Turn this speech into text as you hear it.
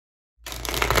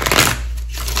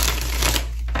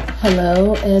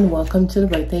Hello and welcome to the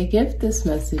birthday gift. This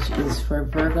message is for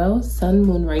Virgo, Sun,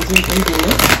 Moon, Rising, and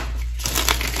Venus.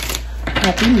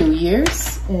 Happy New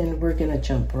Year's, and we're gonna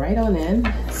jump right on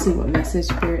in, see what message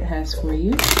Spirit has for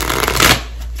you.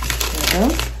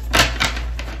 Virgo,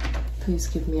 please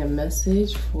give me a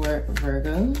message for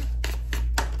Virgo.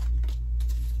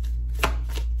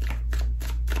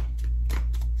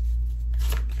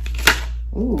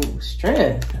 Ooh,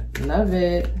 strength, love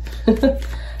it.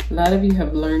 A lot of you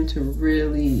have learned to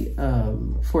really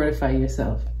fortify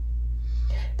yourself.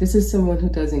 This is someone who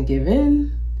doesn't give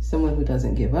in, someone who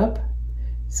doesn't give up,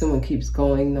 someone keeps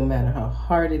going no matter how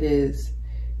hard it is,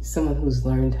 someone who's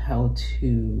learned how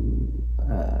to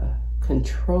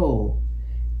control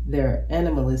their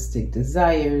animalistic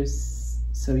desires,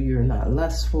 so you're not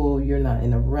lustful, you're not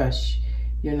in a rush,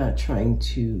 you're not trying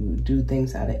to do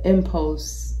things out of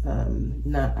impulse,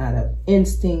 not out of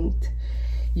instinct.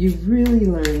 You've really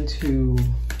learned to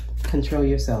control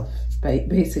yourself.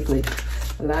 Basically,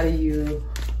 a lot of you,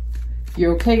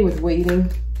 you're okay with waiting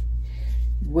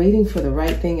for the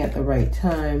right thing at the right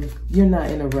time. You're not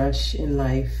in a rush in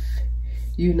life.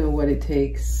 You know what it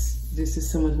takes. This is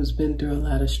someone who's been through a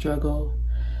lot of struggle,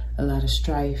 a lot of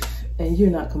strife, and you're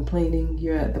not complaining.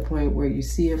 You're at the point where you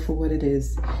see it for what it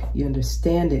is. You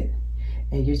understand it,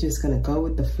 and you're just gonna go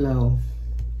with the flow.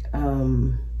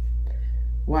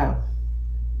 Wow.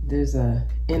 There's a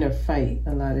inner fight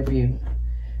a lot of you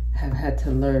have had to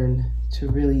learn to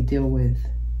really deal with.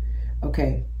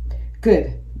 Okay,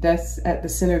 good. That's at the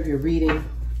center of your reading.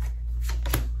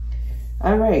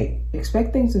 All right,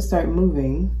 expect things to start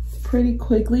moving pretty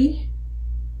quickly.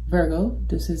 Virgo,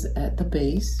 this is at the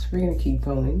base. We're gonna keep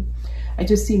going. I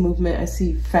just see movement. I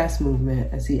see fast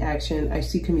movement. I see action. I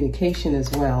see communication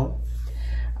as well.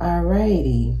 All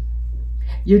righty.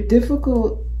 Your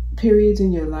difficult periods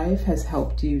in your life has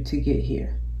helped you to get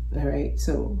here. All right,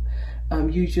 so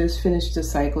you just finished a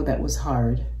cycle that was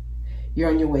hard. You're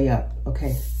on your way up.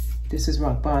 Okay, this is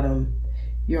rock bottom.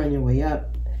 You're on your way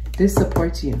up. This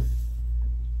supports you.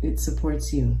 It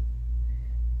supports you.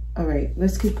 All right,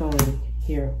 let's keep going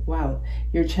here. Wow,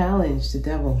 you're challenged, the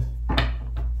devil,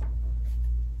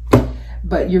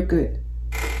 but you're good.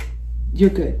 You're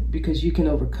good because you can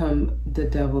overcome the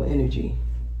devil energy.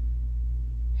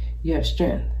 You have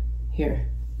strength here,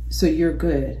 so you're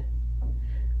good.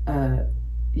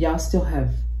 Y'all still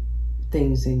have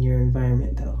things in your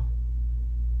environment though.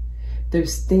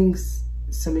 There's things,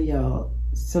 some of y'all,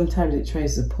 sometimes it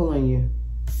tries to pull on you.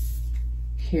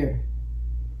 Here.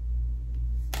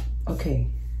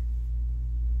 Okay.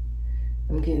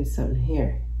 I'm getting something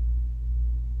here.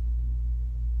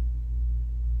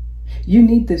 You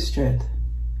need this strength.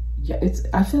 Yeah,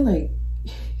 I feel like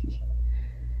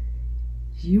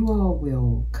you all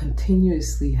will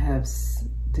continuously have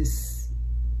this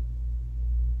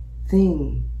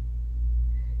thing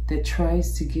that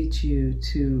tries to get you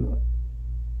to,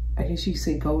 I guess you could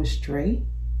say, go astray,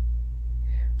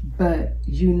 but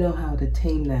you know how to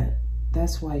tame that.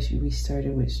 That's why we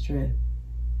started with strength.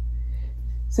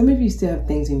 Some of you still have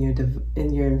things in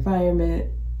your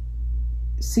environment,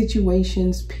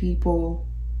 situations, people,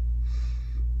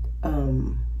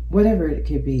 whatever it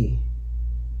could be.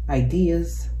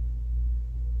 Ideas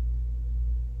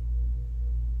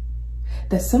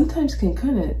that sometimes can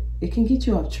it can get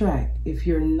you off track if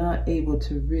you're not able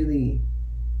to really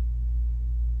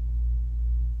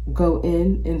go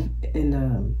in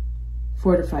and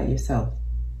fortify yourself.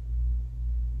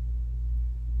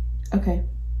 Okay,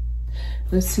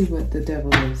 let's see what the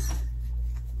devil is.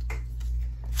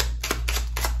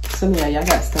 Some of y'all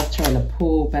got stuff trying to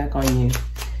pull back on you.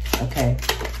 Okay,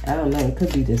 I don't know, it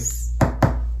could be this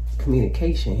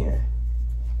communication here.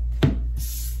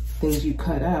 Things you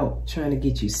cut out trying to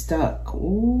get you stuck.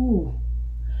 Ooh,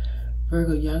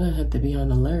 Virgo, y'all gonna have to be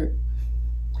on alert.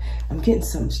 I'm getting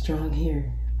something strong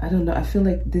here. I don't know, I feel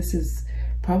like this is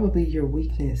probably your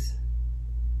weakness.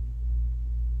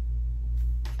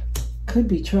 Could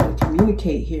be trying to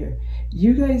communicate here.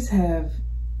 You guys have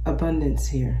abundance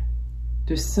here.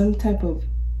 There's some type of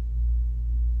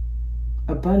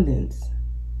abundance.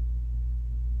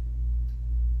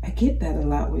 I get that a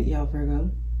lot with y'all, Virgo.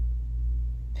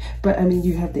 But I mean,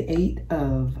 you have the 8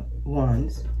 of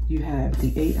Wands, you have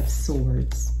the 8 of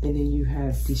Swords, and then you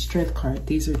have the Strength card.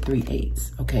 These are 3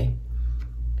 8s, okay?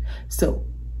 So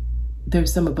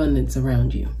there's some abundance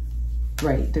around you,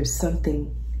 right? There's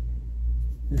something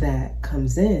that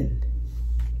comes in.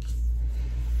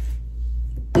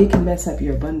 It can mess up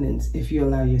your abundance if you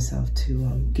allow yourself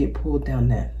to get pulled down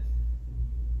that.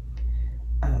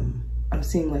 I'm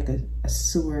seeing like a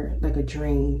sewer, like a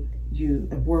drain,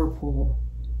 a whirlpool.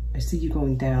 I see you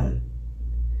going down.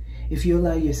 if you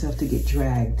allow yourself to get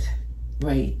dragged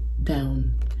right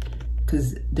down,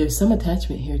 because there's some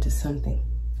attachment here to something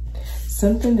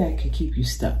that could keep you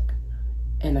stuck.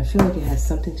 And I feel like it has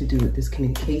something to do with this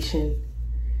communication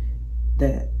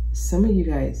that some of you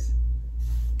guys,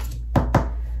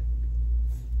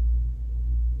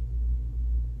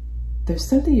 there's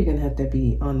something you're gonna have to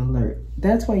be on alert.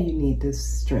 That's why you need this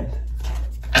strength.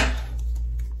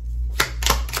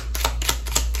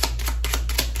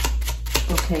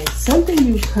 Okay, something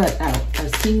you cut out. I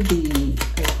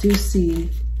do see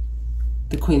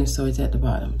the Queen of Swords at the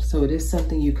bottom. So it is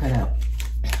something you cut out.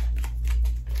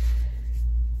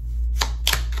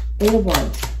 8 of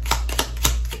Wands.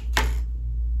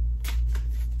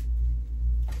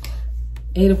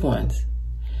 8 of Wands.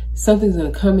 Something's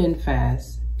gonna come in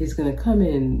fast. It's gonna come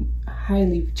in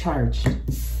highly charged.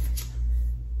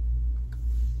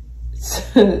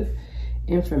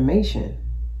 Information.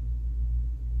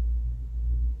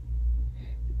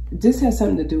 This has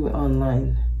something to do with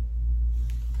online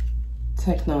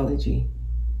technology.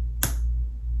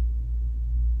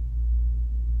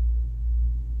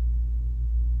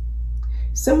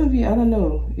 Some of you, I don't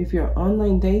know if you're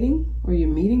online dating or you're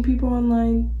meeting people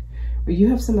online or you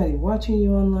have somebody watching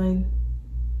you online.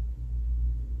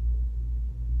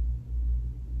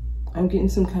 I'm getting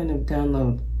some kind of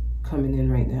download coming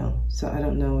in right now. So I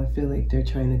don't know. I feel like they're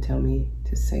trying to tell me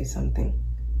to say something.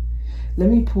 Let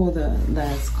me pull the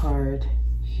last card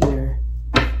here.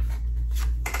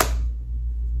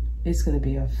 It's going to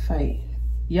be a fight.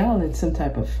 Y'all in some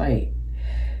type of fight.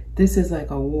 This is like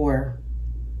a war.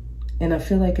 And I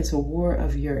feel like it's a war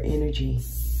of your energy.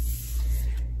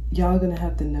 Y'all going to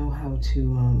have to know how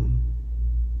to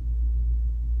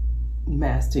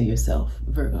master yourself,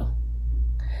 Virgo.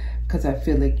 Because I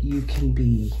feel like you can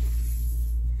be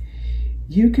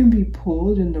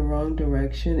pulled in the wrong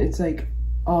direction. It's like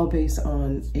all based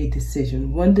on a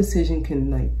decision. One decision can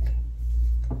like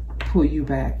pull you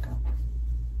back.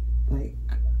 Like,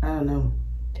 I don't know.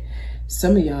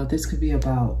 Some of y'all, this could be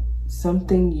about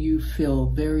something you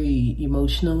feel very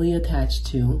emotionally attached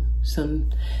to,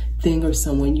 something or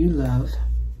someone you love.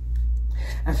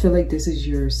 I feel like this is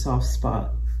your soft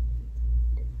spot.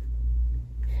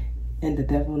 And the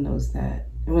devil knows that.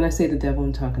 And when I say the devil,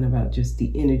 I'm talking about just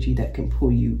the energy that can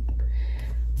pull you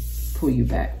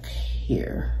back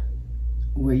here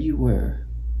where you were,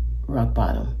 rock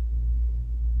bottom.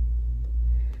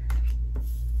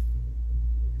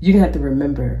 You're gonna have to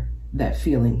remember that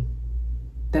feeling.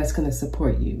 That's gonna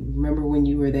support you. Remember when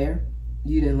you were there?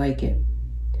 You didn't like it.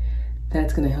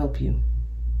 That's gonna help you.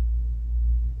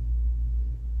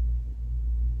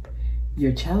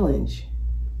 Your challenge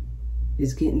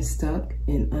is getting stuck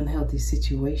in unhealthy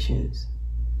situations,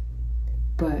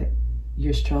 but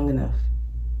you're strong enough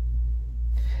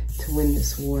to win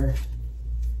this war,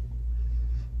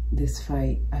 this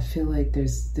fight. I feel like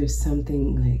there's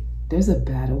something like, there's a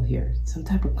battle here, some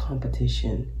type of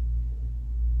competition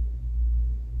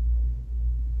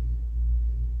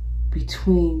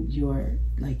between your,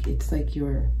 like, it's like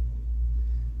your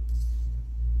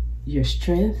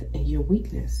strength and your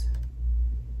weakness.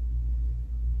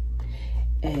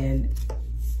 And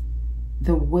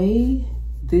the way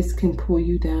this can pull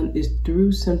you down is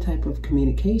through some type of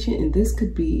communication. And this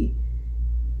could be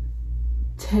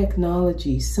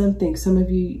technology, something. Some of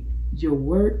you, your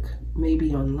work may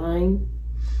be online.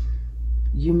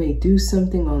 You may do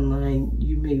something online.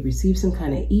 You may receive some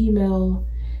kind of email.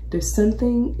 There's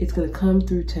something, it's going to come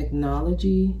through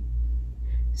technology.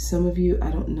 Some of you,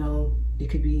 I don't know, it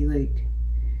could be like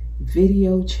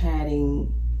video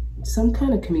chatting, some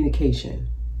kind of communication.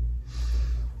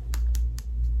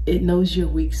 It knows your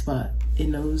weak spot. It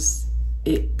knows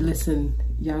it. Listen,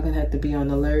 y'all gonna have to be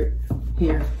on alert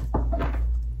here.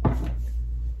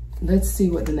 Let's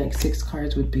see what the next 6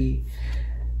 cards would be.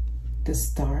 The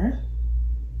Star.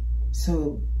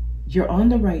 So you're on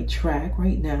the right track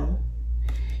right now.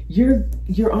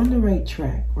 You're on the right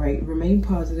track, right? Remain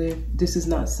positive. This is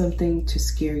not something to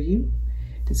scare you.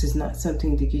 This is not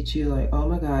something to get you like, oh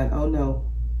my God, oh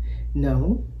no.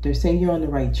 No, they're saying you're on the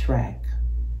right track.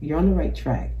 You're on the right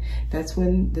track. That's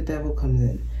when the devil comes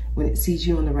in. When it sees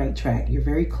you on the right track, you're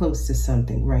very close to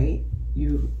something, right?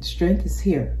 Strength is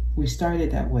here. We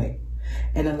started that way.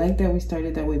 And I like that we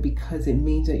started that way because it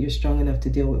means that you're strong enough to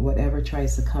deal with whatever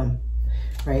tries to come,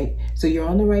 right? So you're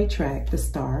on the right track, the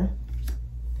Star.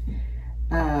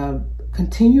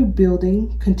 Continue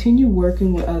building, continue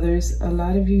working with others. A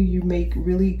lot of you make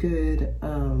really good,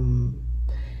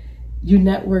 you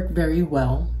network very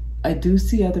well. I do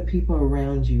see other people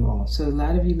around you all. So a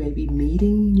lot of you may be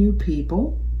meeting new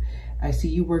people. I see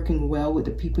you working well with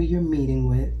the people you're meeting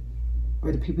with.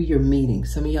 or the people you're meeting.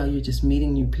 Some of y'all, you're just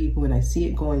meeting new people, and I see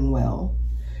it going well,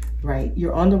 right?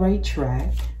 You're on the right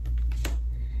track.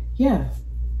 Yeah,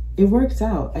 it works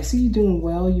out. I see you doing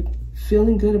well. You're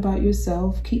feeling good about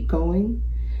yourself. Keep going.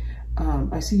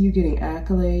 I see you getting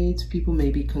accolades. People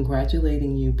may be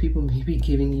congratulating you. People may be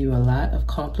giving you a lot of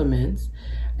compliments.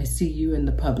 I see you in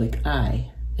the public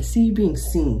eye. I see you being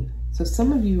seen. So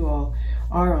some of you all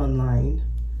are online.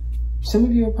 Some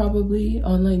of you are probably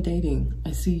online dating.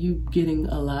 I see you getting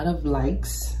a lot of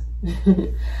likes.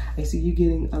 I see you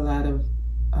getting a lot of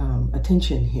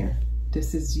attention here.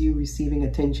 This is you receiving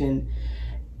attention,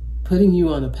 putting you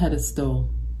on a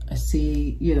pedestal. I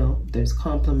see, you know, there's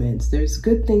compliments. There's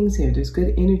good things here. There's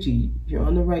good energy. You're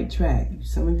on the right track.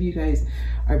 Some of you guys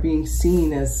are being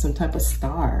seen as some type of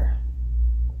star,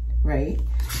 right?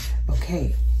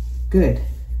 Okay, good.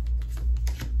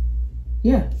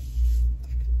 Yeah,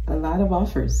 a lot of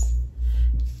offers.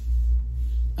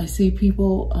 I see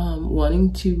people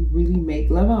wanting to really make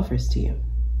love offers to you.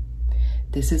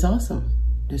 This is awesome.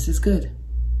 This is good.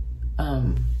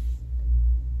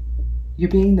 You're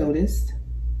being noticed.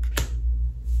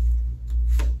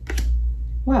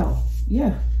 Wow,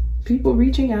 yeah. People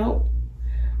reaching out,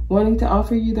 wanting to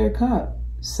offer you their cup.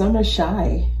 Some are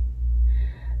shy.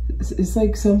 It's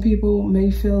like some people may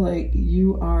feel like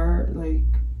you are like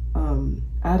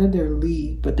out of their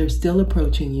league, but they're still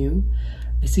approaching you.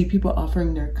 I see people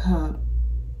offering their cup.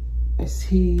 I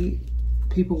see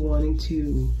people wanting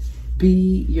to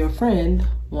be your friend,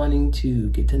 wanting to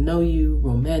get to know you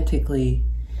romantically.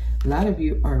 A lot of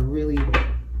you are really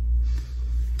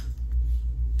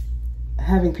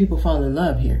having people fall in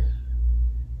love here.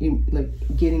 Like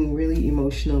getting really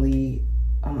emotionally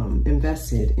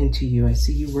invested into you. I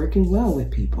see you working well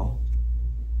with people.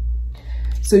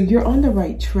 So you're on the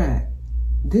right track.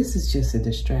 This is just a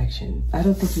distraction. I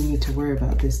don't think you need to worry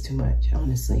about this too much,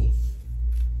 honestly.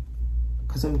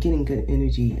 Because I'm getting good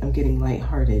energy. I'm getting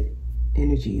lighthearted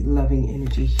energy, loving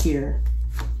energy here.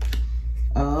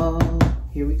 Oh,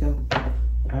 here we go.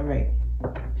 All right.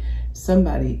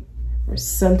 Somebody or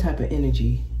some type of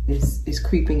energy is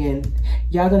creeping in.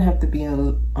 Y'all gonna have to be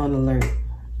on alert.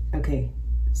 Okay.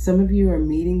 Some of you are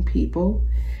meeting people,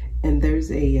 and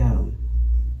there's a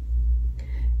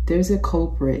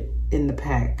culprit in the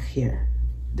pack here.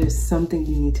 There's something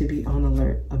you need to be on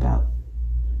alert about.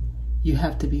 You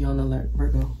have to be on alert,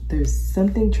 Virgo. There's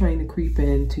something trying to creep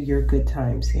into your good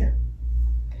times here.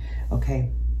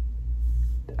 Okay,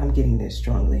 I'm getting this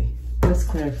strongly. Let's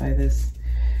clarify this.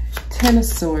 10 of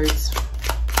Swords.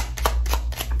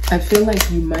 I feel like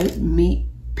you might meet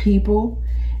people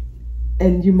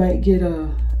and you might get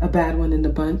a bad one in the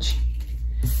bunch.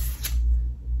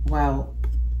 Wow.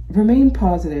 Remain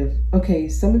positive. Okay,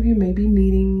 some of you may be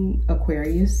meeting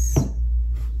Aquarius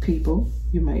people.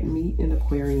 You might meet an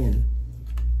Aquarian.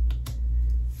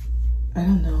 I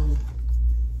don't know.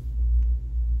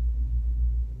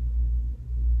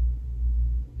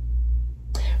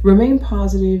 Remain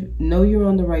positive. Know you're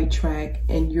on the right track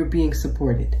and you're being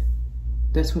supported.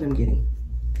 That's what I'm getting.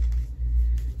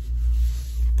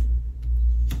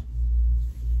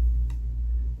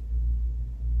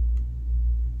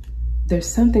 There's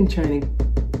something trying to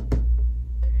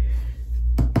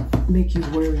make you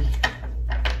worry.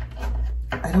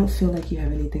 I don't feel like you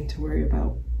have anything to worry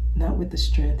about. Not with the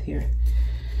strength here.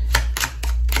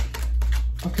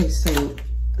 Okay, so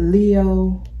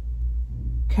Leo,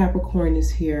 Capricorn is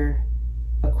here.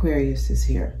 Aquarius is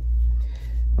here.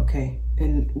 Okay,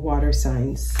 and water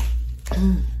signs.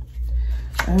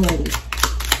 Alrighty.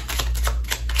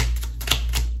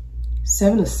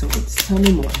 7 of Swords. Tell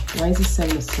me more. Why is the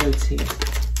 7 of Swords here?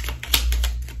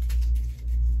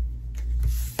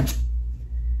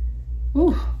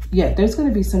 Ooh, yeah, there's going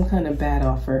to be some kind of bad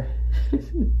offer.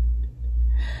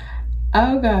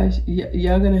 Oh gosh,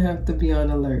 y'all going to have to be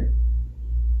on alert.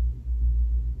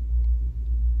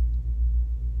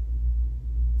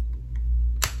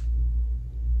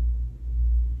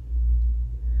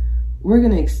 We're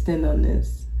going to extend on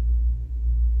this.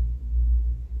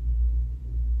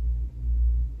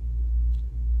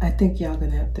 I think y'all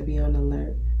gonna have to be on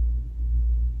alert.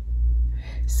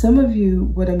 Some of you,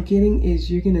 what I'm getting is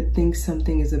you're gonna think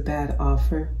something is a bad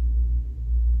offer.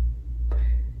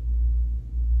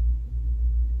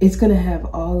 It's gonna have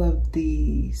all of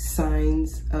the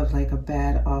signs of like a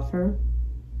bad offer,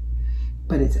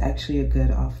 but it's actually a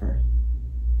good offer.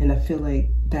 And I feel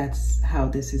like that's how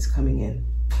this is coming in.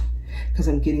 Because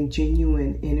I'm getting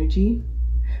genuine energy,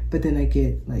 but then I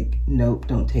get like, nope,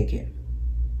 don't take it.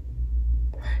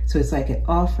 So it's like an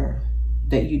offer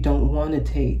that you don't want to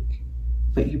take,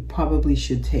 but you probably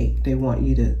should take. They want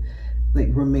you to like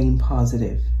remain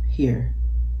positive here.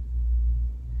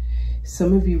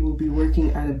 Some of you will be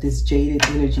working out of this jaded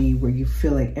energy where you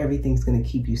feel like everything's going to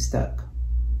keep you stuck.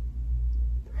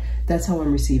 That's how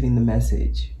I'm receiving the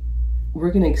message.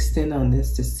 We're going to extend on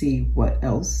this to see what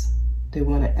else they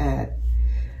want to add.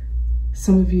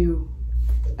 Some of you,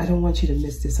 I don't want you to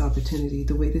miss this opportunity.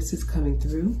 The way this is coming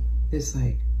through is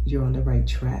like you're on the right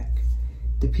track.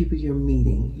 The people you're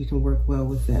meeting, you can work well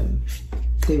with them.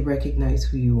 They recognize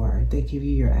who you are. They give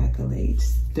you your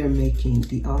accolades. They're making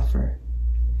the offer.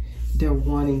 They're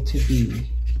wanting to be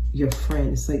your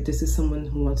friend. It's like this is someone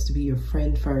who wants to be your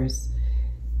friend first,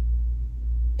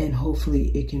 and hopefully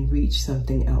it can reach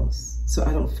something else. So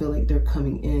I don't feel like they're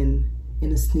coming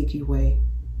in a sneaky way.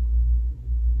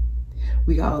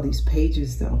 We got all these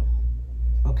pages though.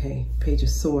 Okay, Page of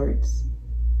Swords,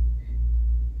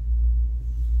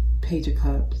 Page of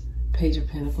Cups, Page of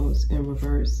Pentacles in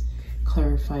reverse,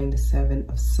 clarifying the Seven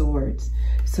of Swords.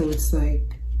 So it's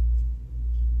like,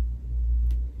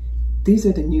 these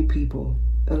are the new people.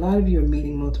 A lot of you are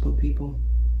meeting multiple people.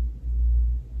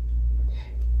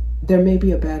 There may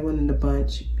be a bad one in the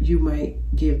bunch. You might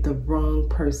give the wrong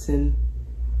person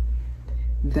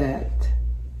that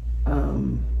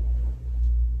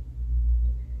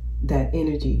that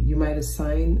energy. You might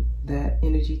assign that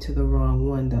energy to the wrong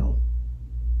one though.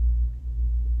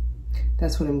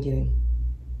 That's what I'm getting.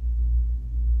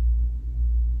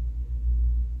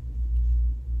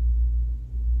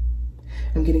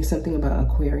 I'm getting something about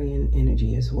Aquarian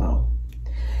energy as well.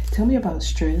 Tell me about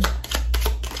strength.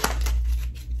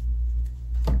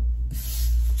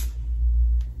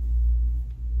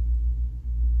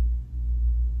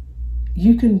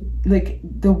 You can, like,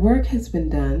 the work has been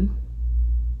done.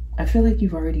 I feel like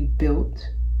you've already built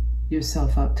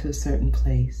yourself up to a certain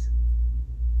place.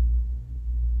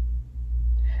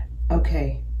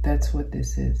 Okay, that's what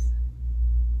this is.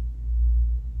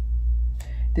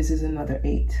 This is another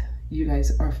 8. You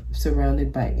guys are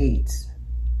surrounded by 8s.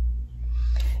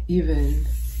 Even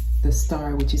the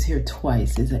star, which is here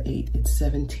twice, is an 8. It's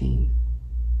 17.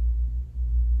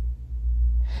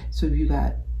 So you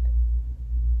got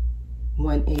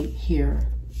 1 8 here,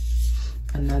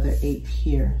 another 8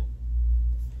 here,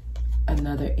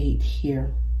 another 8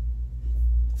 here,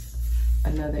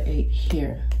 another 8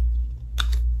 here,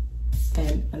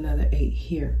 and another 8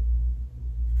 here.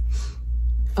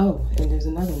 Oh, and there's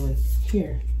another one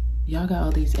here. Y'all got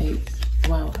all these 8s.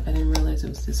 Wow, I didn't realize it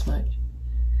was this much.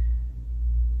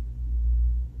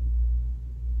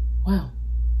 Wow.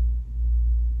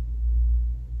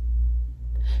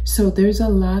 So there's a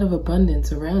lot of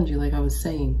abundance around you, like I was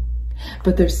saying.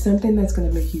 But there's something that's going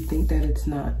to make you think that it's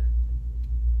not.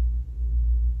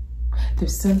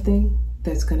 There's something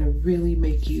that's going to really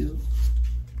make you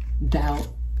doubt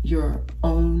your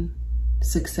own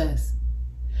success.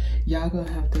 Y'all going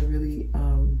to have to really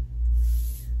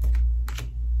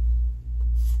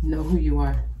know who you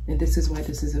are. And this is why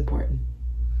this is important.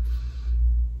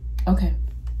 Okay,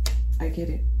 I get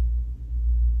it.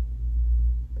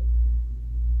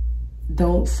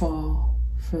 Don't fall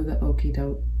for the okie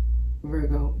doke,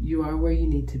 Virgo. You are where you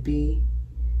need to be,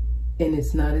 and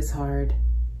it's not as hard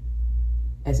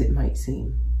as it might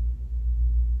seem.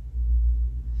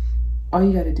 All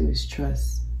you got to do is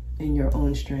trust in your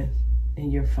own strength,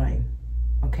 and you're fine,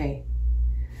 okay?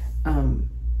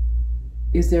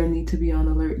 Is there a need to be on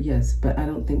alert? Yes, but I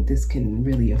don't think this can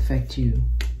really affect you.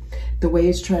 The way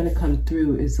it's trying to come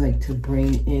through is like to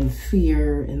bring in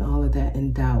fear and all of that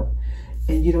and doubt.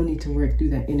 And you don't need to work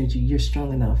through that energy. You're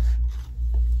strong enough.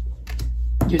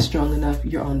 You're strong enough.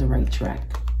 You're on the right track.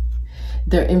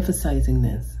 They're emphasizing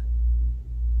this.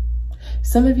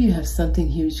 Some of you have something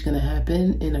huge going to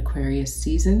happen in Aquarius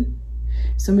season.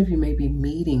 Some of you may be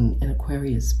meeting an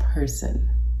Aquarius person.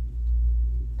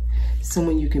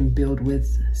 Someone you can build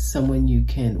with, someone you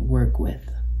can work with.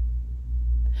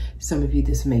 Some of you,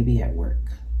 this may be at work.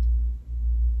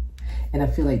 And I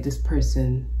feel like this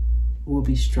person will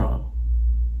be strong,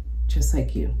 just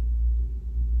like you.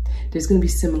 There's going to be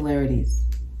similarities,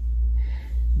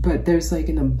 but there's like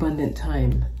an abundant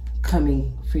time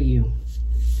coming for you.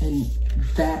 And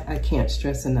that I can't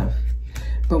stress enough.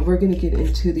 But we're going to get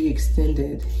into the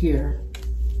extended here.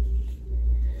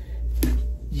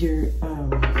 You're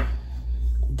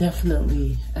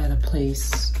definitely at a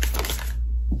place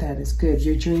that is good.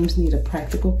 Your dreams need a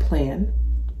practical plan.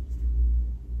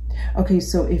 Okay,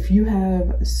 so if you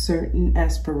have certain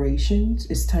aspirations,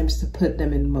 it's time to put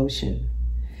them in motion.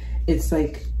 It's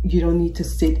like you don't need to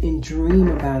sit and dream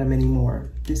about them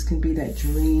anymore. This can be that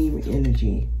dream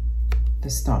energy. The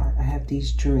star. I have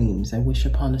these dreams. I wish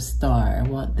upon a star. I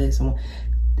want this. I want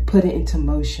to put it into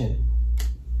motion.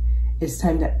 It's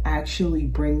time to actually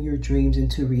bring your dreams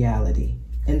into reality.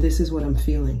 And this is what I'm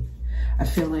feeling. I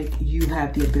feel like you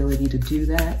have the ability to do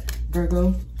that,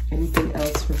 Virgo. Anything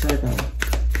else for Virgo?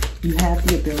 You have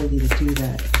the ability to do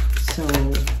that. So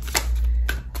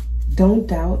don't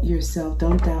doubt yourself.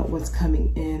 Don't doubt what's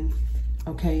coming in,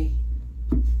 okay?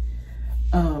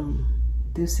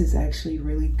 This is actually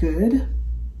really good.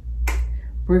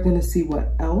 We're going to see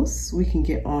what else we can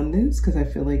get on this because I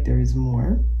feel like there is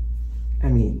more. I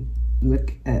mean,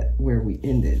 look at where we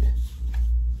ended.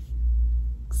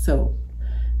 So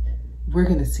we're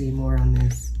going to see more on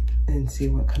this and see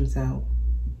what comes out.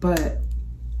 But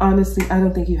honestly, I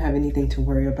don't think you have anything to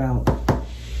worry about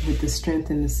with the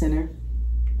strength in the center.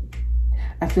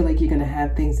 I feel like you're going to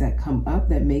have things that come up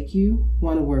that make you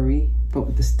want to worry. But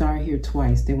with the star here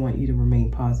twice, they want you to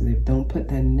remain positive. Don't put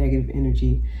that negative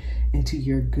energy into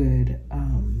your good,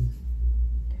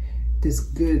 this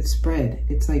good spread.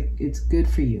 It's like, it's good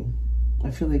for you.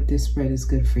 I feel like this spread is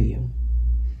good for you.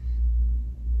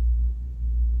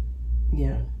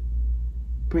 Yeah.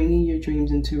 Bringing your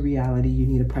dreams into reality, you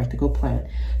need a practical plan.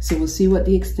 So we'll see what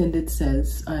the extended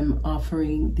says. I'm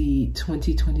offering the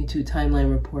 2022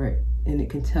 timeline report, and it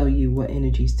can tell you what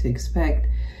energies to expect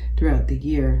throughout the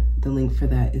year. The link for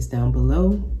that is down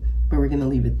below, but we're going to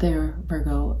leave it there,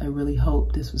 Virgo. I really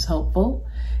hope this was helpful.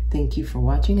 Thank you for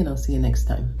watching, and I'll see you next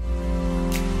time.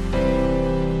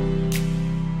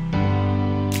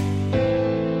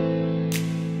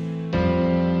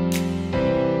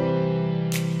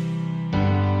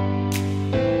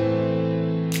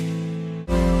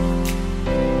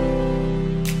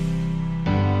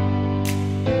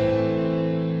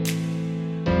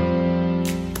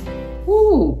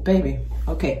 Baby,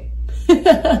 okay.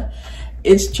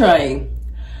 It's trying.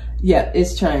 Yeah,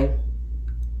 it's trying.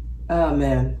 Oh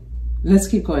man, let's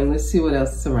keep going. Let's see what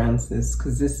else surrounds this,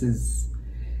 because this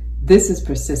is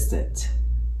persistent.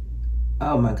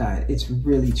 Oh my God, it's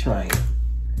really trying.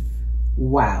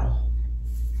 Wow,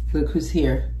 look who's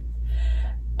here.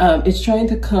 It's trying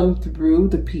to come through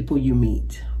the people you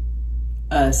meet.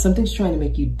 Something's trying to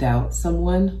make you doubt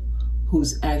someone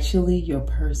who's actually your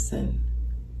person,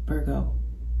 Virgo.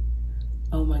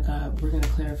 Oh my God, we're gonna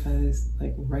clarify this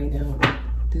like right now.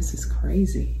 This is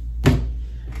crazy.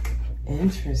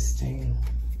 Interesting.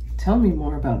 Tell me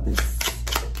more about this.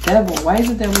 Devil, why is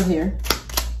the devil here?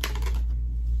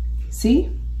 See?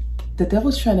 The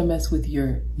devil's trying to mess with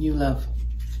your new love.